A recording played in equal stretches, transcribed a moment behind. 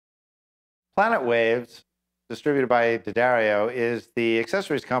Planet Waves, distributed by D'Addario, is the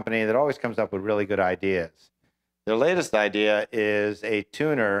accessories company that always comes up with really good ideas. Their latest idea is a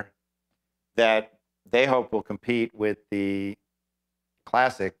tuner that they hope will compete with the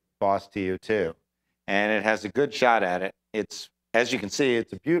classic Boss TU2. And it has a good shot at it. It's, as you can see,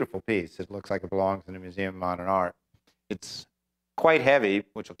 it's a beautiful piece. It looks like it belongs in a museum of modern art. It's quite heavy,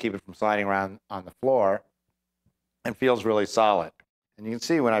 which will keep it from sliding around on the floor, and feels really solid. And you can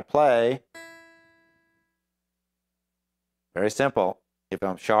see when I play, very simple. If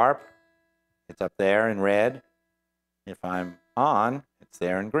I'm sharp, it's up there in red. If I'm on, it's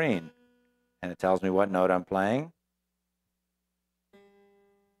there in green. And it tells me what note I'm playing.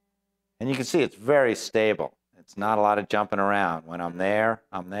 And you can see it's very stable. It's not a lot of jumping around. When I'm there,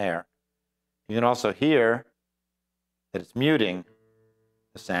 I'm there. You can also hear that it's muting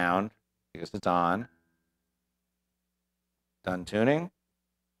the sound because it's on. Done tuning.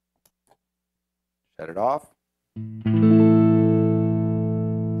 Shut it off. And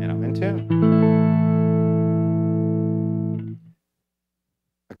I'm in tune.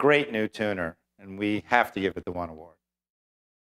 A great new tuner, and we have to give it the 1 award.